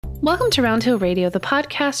Welcome to Round Hill Radio, the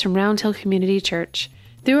podcast from Round Hill Community Church.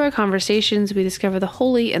 Through our conversations, we discover the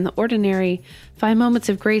holy and the ordinary, find moments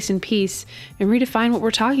of grace and peace, and redefine what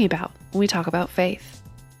we're talking about when we talk about faith.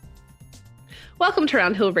 Welcome to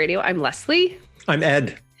Round Hill Radio. I'm Leslie. I'm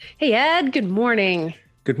Ed. Hey, Ed. Good morning.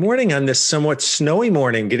 Good morning on this somewhat snowy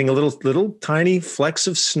morning. Getting a little tiny flecks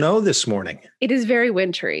of snow this morning. It is very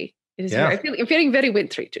wintry. It is. I'm feeling very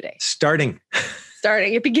wintry today. Starting.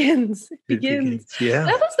 It begins. Yeah.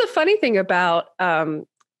 That was the funny thing about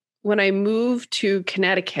when I moved to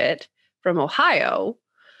Connecticut from Ohio,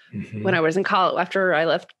 when I was in college, after I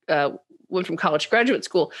went from college to graduate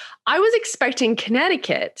school, I was expecting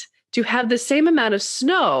Connecticut to have the same amount of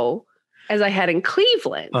snow as I had in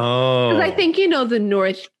Cleveland. Oh. Because I think, the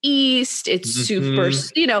Northeast, it's super,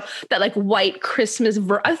 that like white Christmas.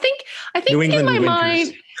 I think New in England my winters.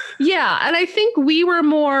 mind, yeah. And I think we were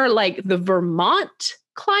more like the Vermont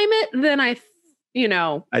climate than I think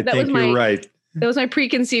you're right. That was my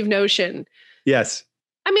preconceived notion. Yes.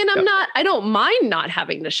 I mean, I don't mind not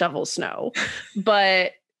having to shovel snow,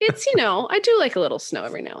 but it's, I do like a little snow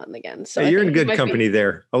every now and again. So you're in good company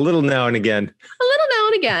there. A little now and again.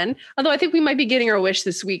 Although I think we might be getting our wish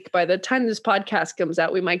this week. By the time this podcast comes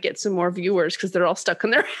out, we might get some more viewers because they're all stuck in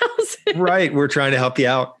their houses. Right. We're trying to help you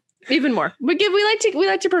out. Even more. We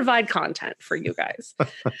like to provide content for you guys.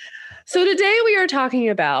 So today we are talking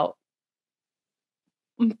about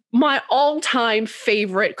my all-time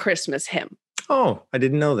favorite Christmas hymn. Oh, I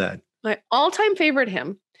didn't know that. My all-time favorite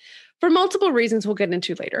hymn, for multiple reasons we'll get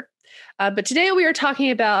into later. But today we are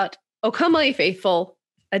talking about O Come All Ye Faithful,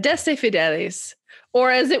 Adeste Fideles,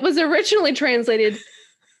 or as it was originally translated,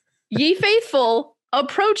 Ye Faithful,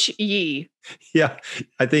 Approach Ye. Yeah,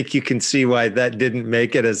 I think you can see why that didn't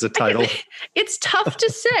make it as a title. It's tough to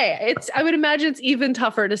say. I would imagine it's even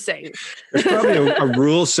tougher to sing. There's probably a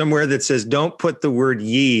rule somewhere that says don't put the word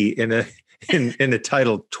ye in a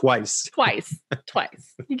title twice. Twice.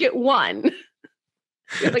 You get one.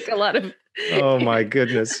 Like a lot of. Oh my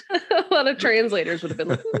goodness. A lot of translators would have been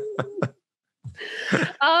like.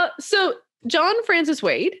 So John Francis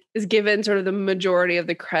Wade is given sort of the majority of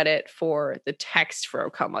the credit for the text for O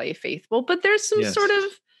Come All Ye Faithful, but there's some sort of,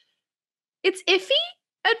 it's iffy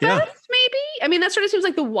at best, maybe. I mean, that sort of seems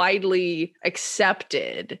like the widely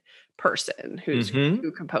accepted person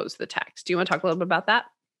who composed the text. Do you want to talk a little bit about that?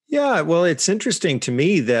 Yeah, well, it's interesting to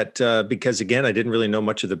me that because, again, I didn't really know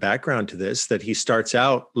much of the background to this, that he starts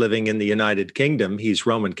out living in the United Kingdom. He's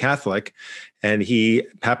Roman Catholic, and he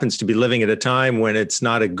happens to be living at a time when it's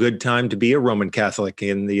not a good time to be a Roman Catholic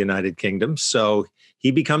in the United Kingdom. So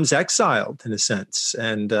he becomes exiled, in a sense,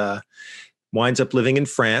 and winds up living in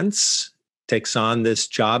France, takes on this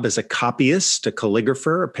job as a copyist, a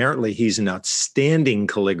calligrapher. Apparently, he's an outstanding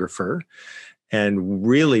calligrapher and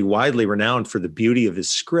really widely renowned for the beauty of his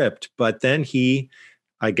script. But then he,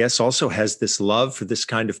 I guess, also has this love for this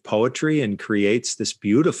kind of poetry and creates this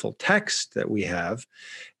beautiful text that we have.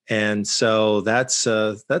 And so that's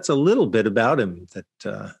a little bit about him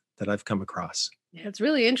that I've come across. Yeah, it's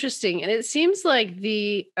really interesting. And it seems like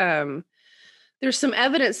there's some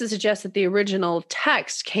evidence to suggest that the original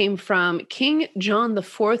text came from King John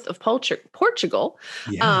IV of Portugal,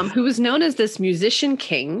 who was known as this musician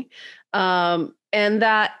king. And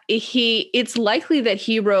that it's likely that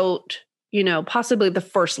he wrote, possibly the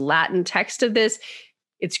first Latin text of this.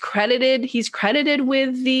 He's credited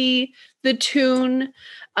with the tune.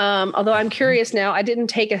 Although I'm curious now, I didn't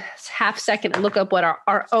take a half second and look up what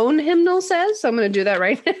our own hymnal says. So I'm going to do that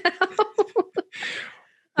right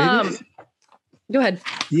now. Go ahead.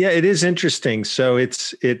 Yeah, it is interesting. So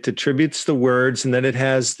it attributes the words, and then it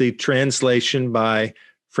has the translation by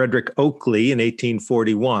Frederick Oakley in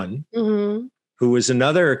 1841, who was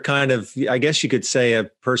another kind of, I guess you could say, a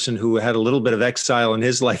person who had a little bit of exile in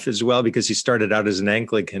his life as well, because he started out as an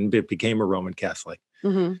Anglican, but became a Roman Catholic.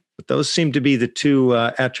 But those seem to be the two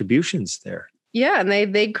attributions there. Yeah, and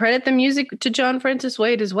they credit the music to John Francis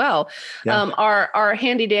Wade as well. Yeah. Our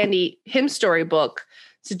handy dandy hymn story book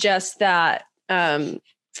suggests that.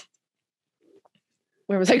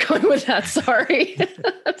 Where was I going with that? Sorry. I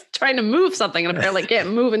was trying to move something and apparently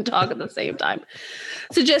can't move and talk at the same time.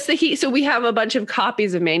 Suggests that so we have a bunch of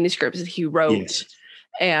copies of manuscripts that he wrote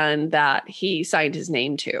and that he signed his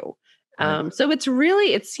name to. So it's a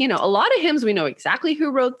lot of hymns, we know exactly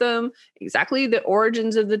who wrote them, exactly the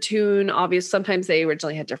origins of the tune. Obviously, sometimes they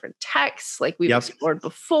originally had different texts, like we've explored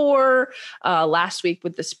before last week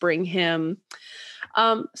with the spring hymn.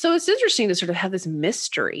 So it's interesting to sort of have this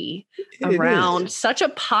mystery around such a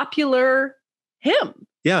popular hymn.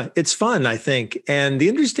 Yeah, it's fun, I think. And the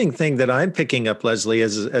interesting thing that I'm picking up, Leslie,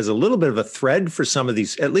 as a little bit of a thread for some of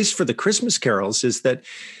these, at least for the Christmas carols, is that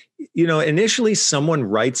initially someone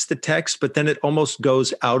writes the text, but then it almost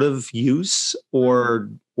goes out of use, or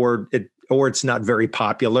it's not very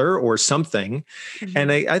popular or something. Mm-hmm.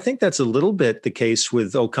 And I think that's a little bit the case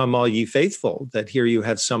with "O Come All Ye Faithful," that here you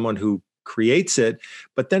have someone who creates it,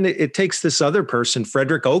 but then it takes this other person,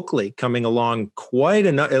 Frederick Oakley, coming along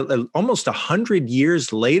almost 100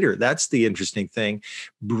 years later. That's the interesting thing,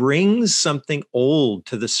 brings something old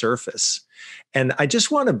to the surface. And I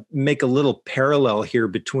just want to make a little parallel here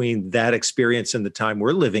between that experience and the time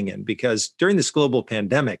we're living in, because during this global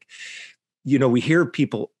pandemic, we hear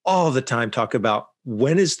people all the time talk about,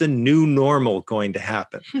 when is the new normal going to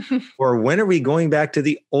happen? Or when are we going back to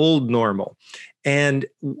the old normal? And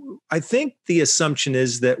I think the assumption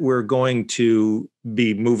is that we're going to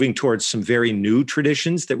be moving towards some very new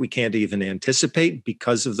traditions that we can't even anticipate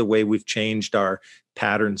because of the way we've changed our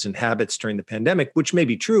patterns and habits during the pandemic, which may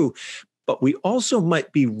be true. But we also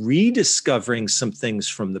might be rediscovering some things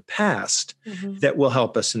from the past that will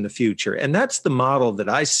help us in the future. And that's the model that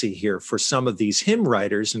I see here for some of these hymn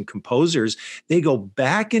writers and composers. They go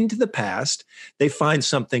back into the past, they find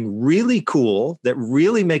something really cool that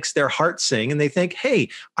really makes their heart sing, and they think, hey,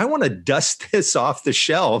 I want to dust this off the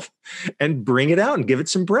shelf and bring it out and give it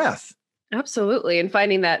some breath. Absolutely. And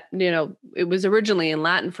finding that, it was originally in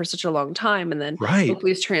Latin for such a long time, and then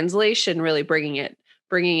Oakley's translation really bringing it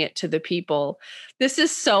to the people. This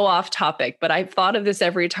is so off topic, but I've thought of this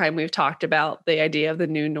every time we've talked about the idea of the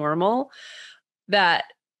new normal, that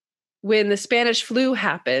when the Spanish flu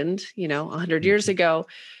happened, 100 years ago,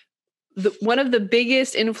 one of the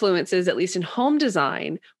biggest influences, at least in home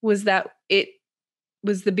design, was that it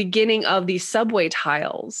was the beginning of these subway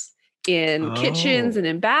tiles in kitchens and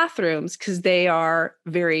in bathrooms, because they are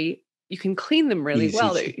you can clean them really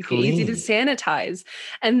well. They're easy to sanitize.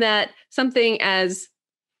 And that something as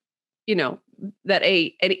that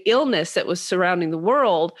an illness that was surrounding the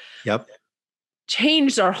world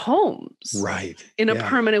changed our homes in a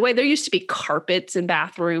permanent way. There used to be carpets in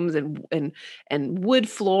bathrooms and wood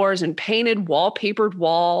floors and painted wallpapered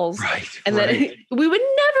walls. And that we would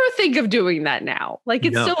never think of doing that now. Like,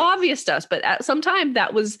 it's so obvious to us, but at some time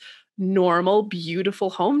that was normal, beautiful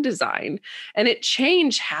home design. And it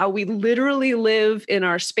changed how we literally live in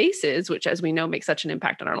our spaces, which, as we know, makes such an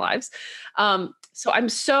impact on our lives. So I'm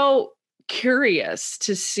so curious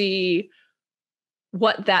to see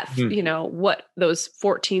what that, what those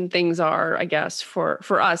 14 things are, I guess,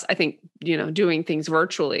 for us. I think, doing things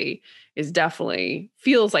virtually is definitely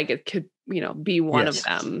feels like it could, be one of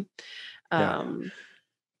them.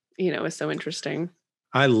 Is so interesting.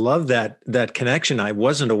 I love that connection. I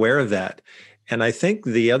wasn't aware of that. And I think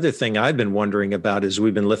the other thing I've been wondering about is,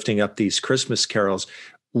 we've been lifting up these Christmas carols.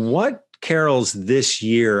 What carols this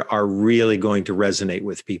year are really going to resonate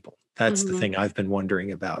with people? That's the thing I've been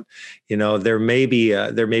wondering about. There may be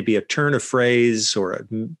a turn of phrase or a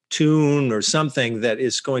tune or something that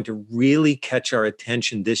is going to really catch our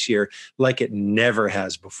attention this year like it never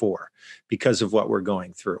has before, because of what we're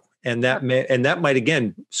going through. And that might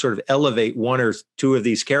again sort of elevate one or two of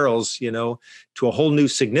these carols, to a whole new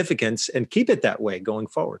significance, and keep it that way going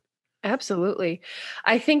forward. Absolutely.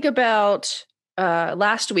 I think about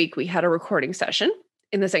last week we had a recording session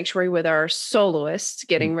in the sanctuary with our soloists,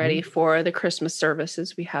 getting ready for the Christmas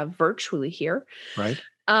services we have virtually here. Right.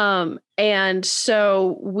 And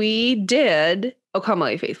so we did "O Come All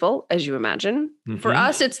Ye Faithful," as you imagine. For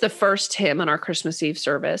us, it's the first hymn on our Christmas Eve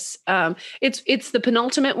service. It's the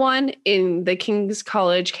penultimate one in the King's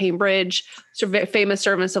College, Cambridge, famous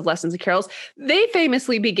service of lessons and carols. They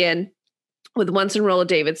famously begin with "Once Enroll a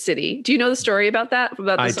David City." Do you know the story about that?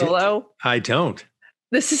 About the solo? I don't.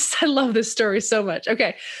 I love this story so much.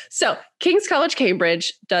 Okay. So King's College,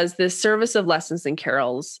 Cambridge does this service of lessons and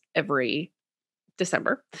carols every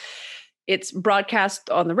December. It's broadcast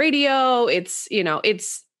on the radio. It's the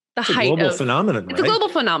height of global phenomenon. It's a global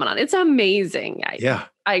phenomenon. It's amazing.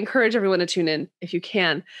 I encourage everyone to tune in if you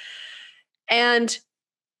can. And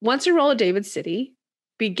 "Once Enroll a David City"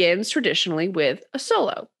 begins traditionally with a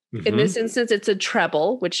solo. In this instance, it's a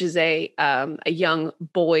treble, which is a young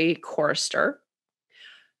boy chorister.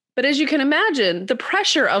 But as you can imagine, the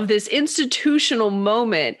pressure of this institutional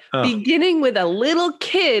moment, beginning with a little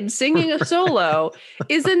kid singing a solo,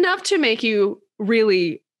 is enough to make you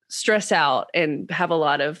really stress out and have a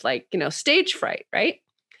lot of stage fright, right?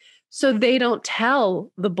 So they don't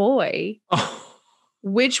tell the boy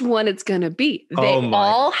which one it's going to be. They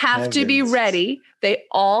all have to be ready. They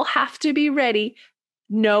all have to be ready.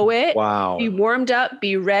 Know it. Wow. Be warmed up,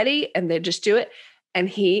 be ready, and they just do it. And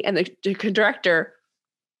the director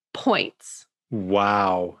points.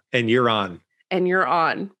 Wow. And you're on.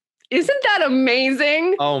 Isn't that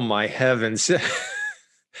amazing? Oh my heavens.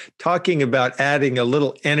 talking about adding a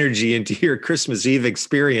little energy into your Christmas Eve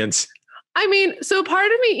experience. I mean, so part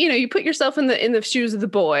of me, you put yourself in the shoes of the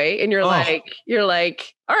boy and you're like,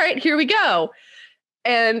 all right, here we go.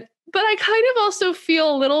 But I kind of also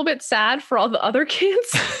feel a little bit sad for all the other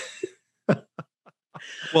kids.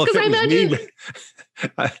 Well,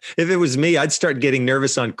 if it was me, I'd start getting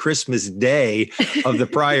nervous on Christmas Day of the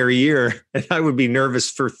prior year, and I would be nervous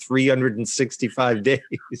for 365 days.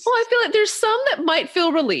 Well, I feel like there's some that might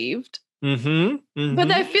feel relieved, but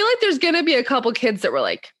I feel like there's going to be a couple kids that were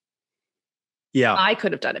like, "Yeah, I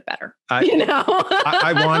could have done it better." I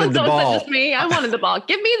wanted the ball. Just me. I wanted the ball.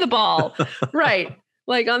 Give me the ball. Right.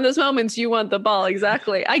 Like on those moments, you want the ball.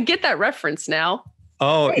 Exactly. I get that reference now.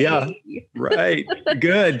 Oh, hey. Yeah. Right.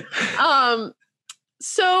 Good.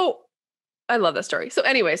 So I love that story. So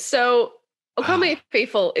anyway, O Come Ye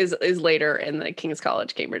Faithful is later in the King's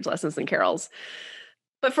College, Cambridge Lessons and Carols.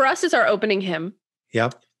 But for us, it's our opening hymn.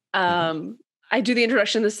 Yep. I do the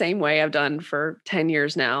introduction the same way I've done for 10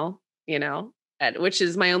 years now, which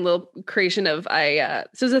is my own little creation of, so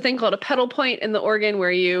there's a thing called a pedal point in the organ where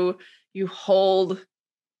you hold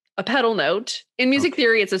a pedal note. In music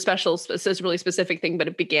theory, it's a really specific thing, but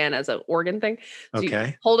it began as an organ thing. So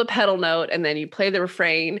you hold a pedal note and then you play the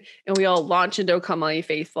refrain and we all launch into O Come Ye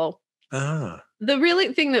Faithful. The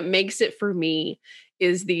really thing that makes it for me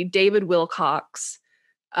is the David Wilcox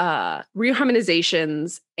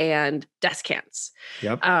reharmonizations and descants.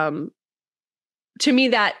 Yep. To me,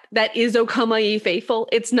 that is O Come Ye Faithful.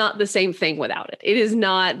 It's not the same thing without it. It is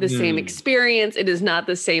not the same experience. It is not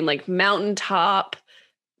the same like mountaintop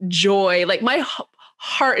joy. Like my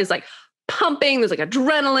heart is like pumping. There's like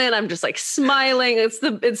adrenaline. I'm just like smiling.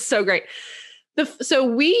 It's so great. So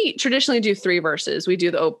we traditionally do 3 verses. We do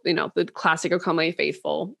the classic O Come Ye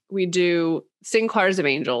Faithful. We do Sing Choirs of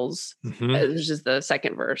Angels, which is the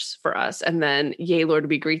second verse for us. And then Yea, Lord,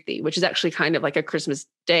 we greet thee, which is actually kind of like a Christmas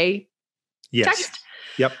Day text.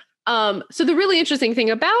 Yep. So the really interesting thing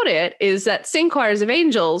about it is that Sing Choirs of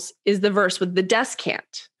Angels is the verse with the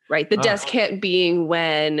descant, right? The descant being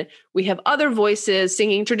when we have other voices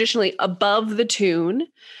singing traditionally above the tune.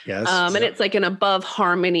 Yes. And it's like an above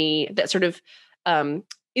harmony that sort of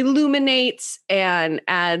illuminates and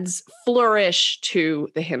adds flourish to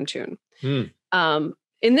the hymn tune. In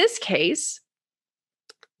this case,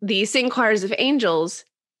 the Sing Choirs of Angels,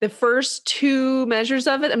 the first 2 measures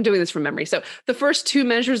of it, I'm doing this from memory. So the first 2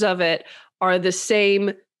 measures of it are the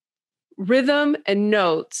same rhythm and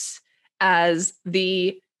notes as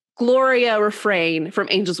the Gloria refrain from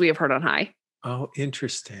Angels We Have Heard on High. Oh,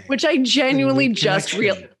 interesting. Which I genuinely just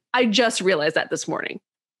realized that this morning.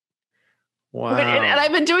 Wow. And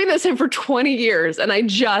I've been doing this for 20 years and I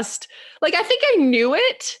just I think I knew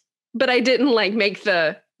it, but I didn't make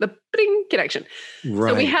the bing connection.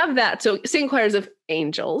 Right. So we have that. So Sing Choirs of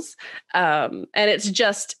Angels. And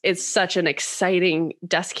it's such an exciting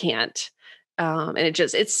descant. And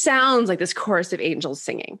it sounds like this chorus of angels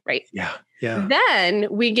singing, right? Yeah. Yeah. Then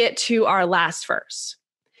we get to our last verse.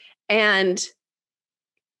 And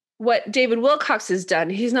what David Wilcox has done,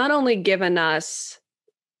 he's not only given us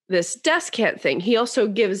this descant thing, he also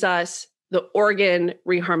gives us the organ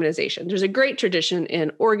reharmonization. There's a great tradition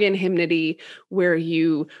in organ hymnody where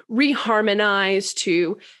you reharmonize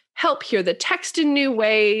to help hear the text in new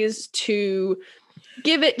ways, to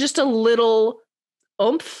give it just a little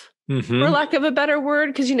oomph, for lack of a better word.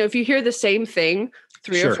 Because, if you hear the same thing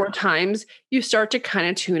 3 or 4 times, you start to kind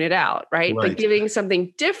of tune it out, right? But giving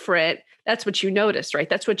something different, that's what you notice, right?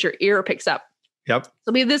 That's what your ear picks up. Yep.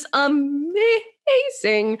 So we have this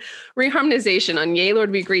amazing reharmonization on Yea, Lord,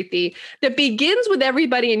 we greet thee that begins with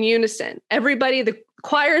everybody in unison. Everybody, the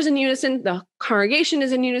choir is in unison, the congregation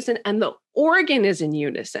is in unison, and the organ is in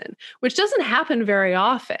unison, which doesn't happen very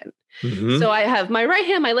often. So I have my right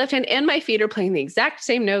hand, my left hand, and my feet are playing the exact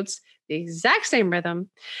same notes, the exact same rhythm.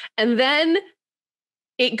 And then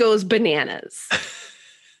it goes bananas.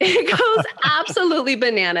 It goes absolutely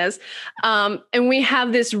bananas. And we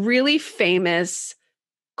have this really famous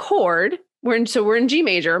chord. We're in G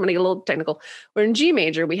major. I'm going to get a little technical. We're in G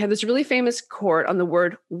major. We have this really famous chord on the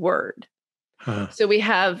word word. So we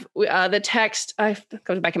have the text. I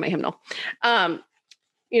go back in my hymnal.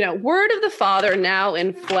 Word of the Father now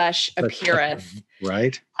in flesh appeareth.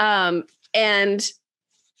 Right. And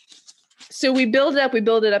so we build it up,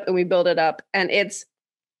 and we build it up. And it's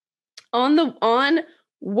on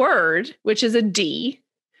word, which is a D,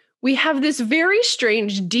 we have this very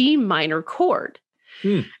strange D minor chord.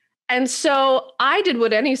 And so I did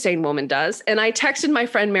what any sane woman does. And I texted my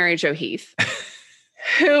friend, Mary Jo Heath,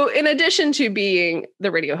 who, in addition to being the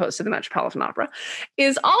radio host of the Metropolitan Opera,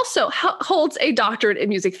 is also holds a doctorate in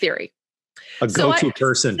music theory. A go-to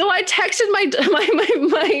person. So I texted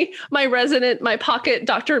my resident, my pocket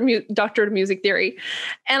doctor of music theory,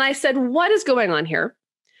 and I said, "What is going on here?"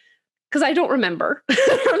 Because I don't remember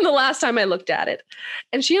from the last time I looked at it.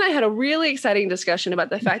 And she and I had a really exciting discussion about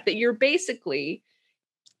the fact that you're basically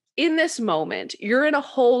in this moment, you're in a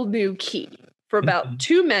whole new key for about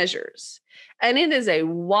 2 measures. And it is a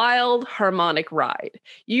wild harmonic ride.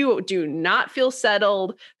 You do not feel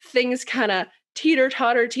settled. Things kind of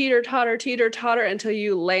teeter-totter until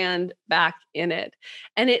you land back in it.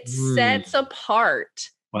 And it sets apart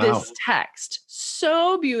this text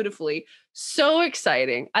so beautifully, so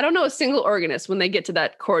exciting. I don't know a single organist when they get to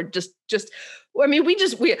that chord, I mean,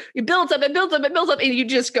 it builds up, and you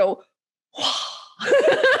just go, wow.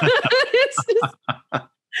 It's just,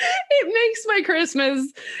 it makes my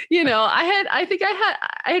Christmas, I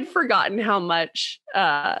had forgotten how much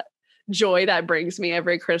joy that brings me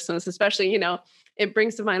every Christmas, especially, it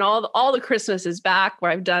brings to mind all the Christmases back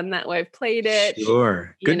where I've done that, where I've played it.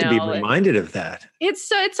 Sure. Good to be reminded of that. It's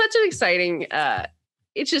such an exciting,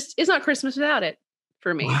 it's not Christmas without it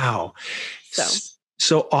for me. Wow.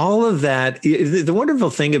 So all of that, the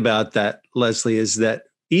wonderful thing about that, Leslie, is that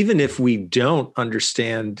even if we don't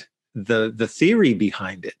understand the theory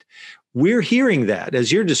behind it, we're hearing that as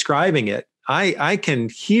you're describing it. I can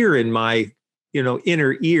hear in my,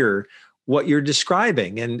 inner ear what you're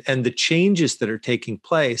describing and the changes that are taking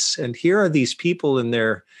place. And here are these people in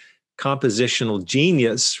their compositional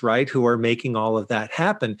genius, right, who are making all of that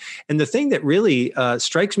happen. And the thing that really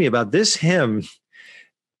strikes me about this hymn,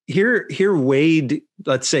 here Wade,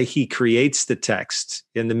 let's say he creates the text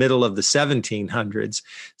in the middle of the 1700s.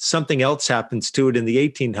 Something else happens to it in the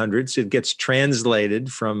 1800s. It gets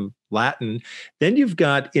translated from Latin. Then you've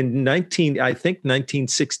got in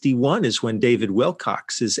 1961 is when David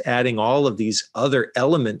Wilcox is adding all of these other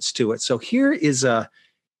elements to it. So here is a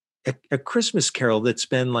Christmas carol that's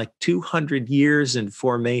been like 200 years in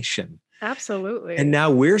formation. Absolutely. And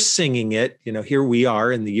now we're singing it, here we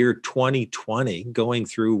are in the year 2020, going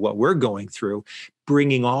through what we're going through,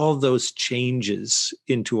 bringing all those changes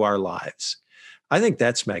into our lives. I think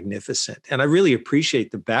that's magnificent. And I really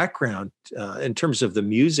appreciate the background in terms of the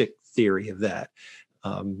music theory of that.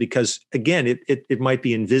 Because again, it might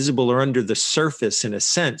be invisible or under the surface in a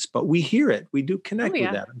sense, but we hear it. We do connect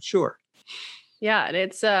with that, I'm sure. Yeah. And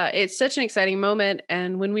it's such an exciting moment.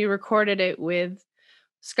 And when we recorded it with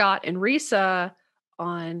Scott and Risa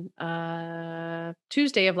on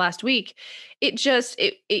Tuesday of last week, I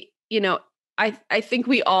think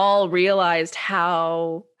we all realized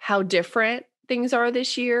how different things are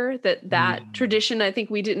this year, that tradition, I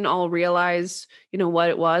think we didn't all realize, what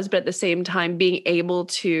it was, but at the same time, being able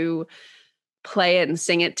to play it and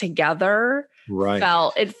sing it together,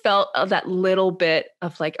 it felt that little bit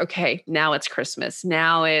of like, okay, now it's Christmas.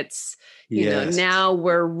 Now it's, now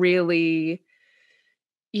we're really,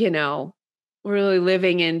 really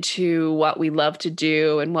living into what we love to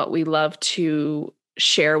do and what we love to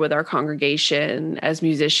share with our congregation as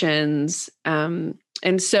musicians. And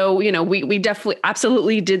so, we definitely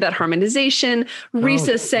absolutely did that harmonization.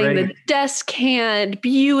 Risa sang the descant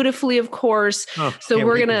beautifully, of course. So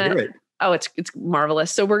we're going to, it's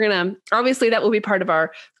marvelous. So we're going to, obviously that will be part of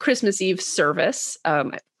our Christmas Eve service.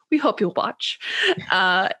 We hope you'll watch.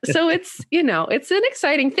 So it's, it's an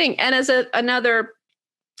exciting thing. And as another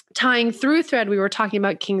tying through thread, we were talking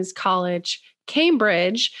about King's College,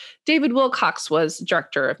 Cambridge. David Wilcox was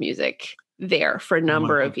director of music there for a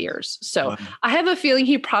number of years. So I have a feeling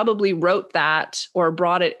he probably wrote that or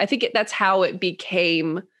brought it. I think that's how it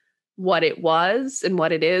became what it was and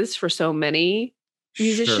what it is for so many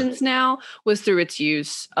musicians now, was through its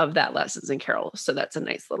use of that lessons and carols. So that's a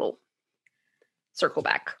nice little circle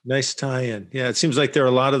back. Nice tie-in. Yeah, it seems like there are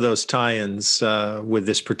a lot of those tie-ins with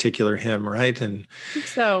this particular hymn, right? And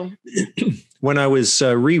so when I was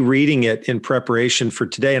rereading it in preparation for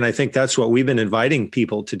today, and I think that's what we've been inviting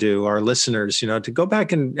people to do, our listeners, to go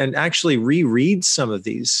back and actually reread some of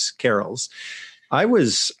these carols. I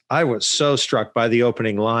was so struck by the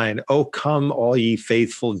opening line, "Oh, come all ye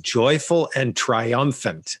faithful, joyful and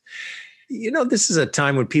triumphant." This is a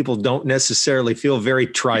time when people don't necessarily feel very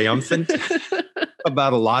triumphant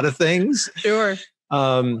about a lot of things. Sure.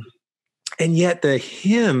 And yet the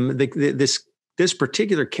hymn, this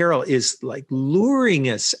particular carol is like luring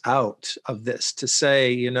us out of this to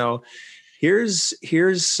say, here's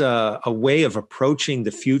a way of approaching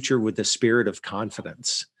the future with the spirit of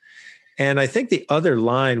confidence. And I think the other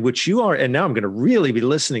line, which you are, and now I'm going to really be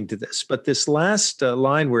listening to this, but this last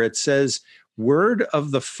line where it says, "Word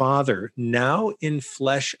of the Father, now in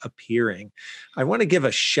flesh appearing." I want to give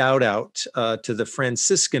a shout out to the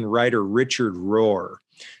Franciscan writer Richard Rohr.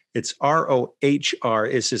 It's Rohr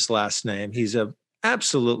is his last name. He's a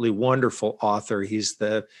absolutely wonderful author. He's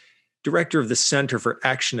the director of the Center for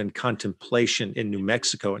Action and Contemplation in New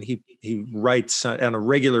Mexico. And he writes on a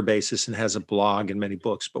regular basis and has a blog and many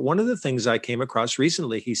books. But one of the things I came across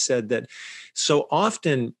recently, he said that so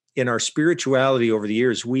often in our spirituality over the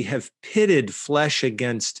years, we have pitted flesh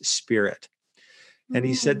against spirit. And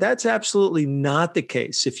he said, that's absolutely not the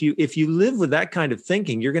case. If you live with that kind of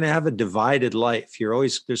thinking, you're going to have a divided life.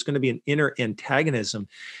 There's going to be an inner antagonism.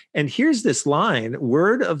 And here's this line,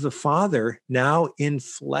 word of the Father now in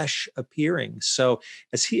flesh appearing. So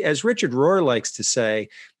as Richard Rohr likes to say,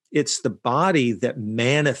 it's the body that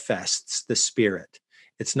manifests the spirit.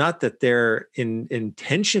 It's not that they're in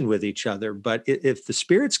tension with each other, but if the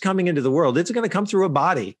spirit's coming into the world, it's going to come through a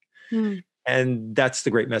body. And that's the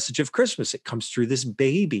great message of Christmas. It comes through this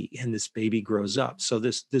baby, and this baby grows up. So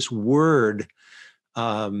this word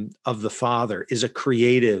of the Father is a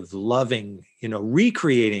creative, loving,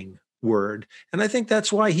 recreating word. And I think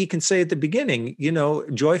that's why he can say at the beginning,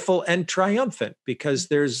 joyful and triumphant, because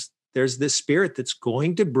there's this spirit that's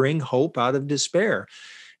going to bring hope out of despair.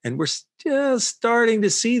 And we're still starting to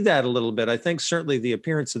see that a little bit. I think certainly the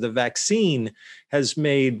appearance of the vaccine has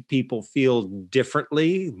made people feel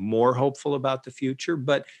differently, more hopeful about the future.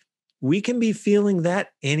 But we can be feeling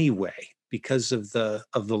that anyway because of the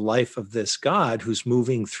life of this God who's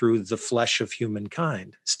moving through the flesh of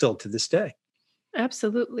humankind still to this day.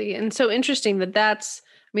 Absolutely. And so interesting those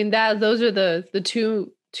are the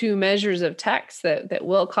two measures of text that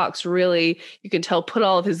Wilcox really, you can tell, put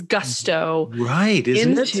all of his gusto right,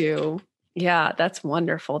 isn't into. It? Yeah, that's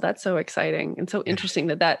wonderful. That's so exciting and so interesting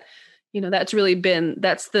that's really been,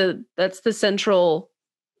 that's the central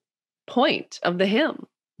point of the hymn.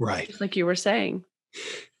 Right. Just like you were saying.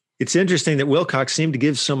 It's interesting that Wilcox seemed to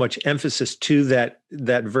give so much emphasis to that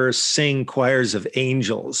verse, sing choirs of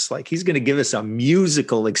angels. Like he's going to give us a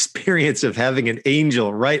musical experience of having an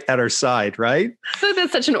angel right at our side, right? So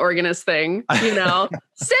that's such an organist thing,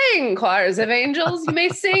 Sing choirs of angels, you may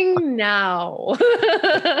sing now.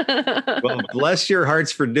 Well, bless your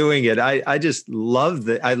hearts for doing it. I just love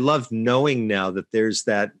that. I love knowing now that there's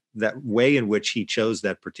that way in which he chose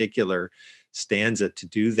that particular stanza to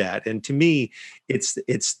do that. And to me, it's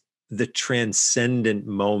the transcendent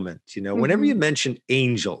moment. Whenever you mention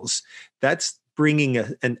angels, that's bringing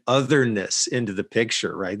an otherness into the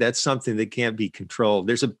picture, right? That's something that can't be controlled.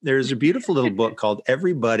 There's a beautiful little book called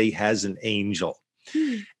Everybody Has an Angel.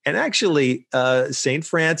 And actually, St.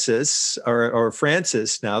 Francis, or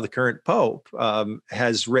Francis, now the current Pope,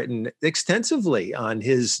 has written extensively on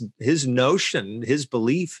his notion, his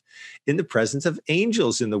belief in the presence of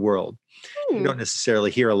angels in the world. You don't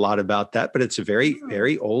necessarily hear a lot about that, but it's a very,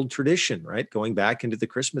 very old tradition, right? Going back into the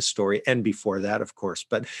Christmas story and before that, of course.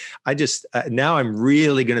 But I just, now I'm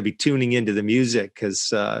really going to be tuning into the music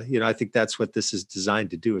because, I think that's what this is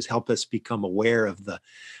designed to do, is help us become aware of the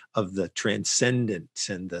transcendent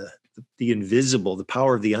and the invisible, the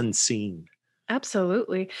power of the unseen.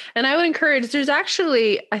 Absolutely. And I would encourage,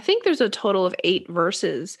 I think there's a total of 8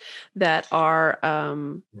 verses that are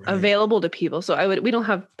available to people. So we don't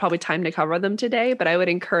have probably time to cover them today, but I would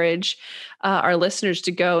encourage our listeners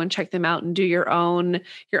to go and check them out and do your own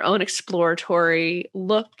exploratory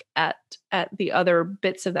look at the other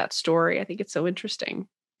bits of that story. I think it's so interesting.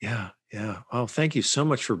 Yeah. Yeah. Well, thank you so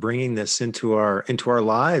much for bringing this into our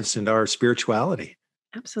lives and our spirituality.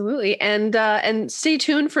 Absolutely. And stay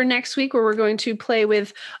tuned for next week where we're going to play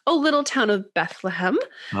with O Little Town of Bethlehem.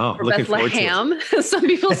 Oh, or looking Bethlehem, some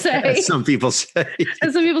people say. Some people say.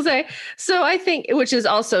 And some people say. So I think, which is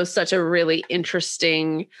also such a really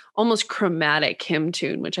interesting, almost chromatic hymn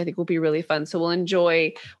tune, which I think will be really fun. So we'll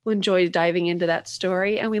enjoy diving into that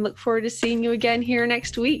story. And we look forward to seeing you again here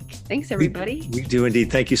next week. Thanks, everybody. We do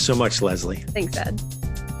indeed. Thank you so much, Leslie. Thanks, Ed.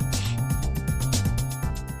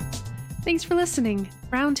 Thanks for listening.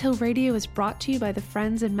 Round Hill Radio is brought to you by the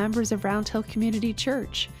friends and members of Round Hill Community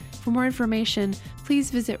Church. For more information,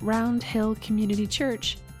 please visit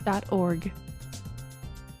roundhillcommunitychurch.org.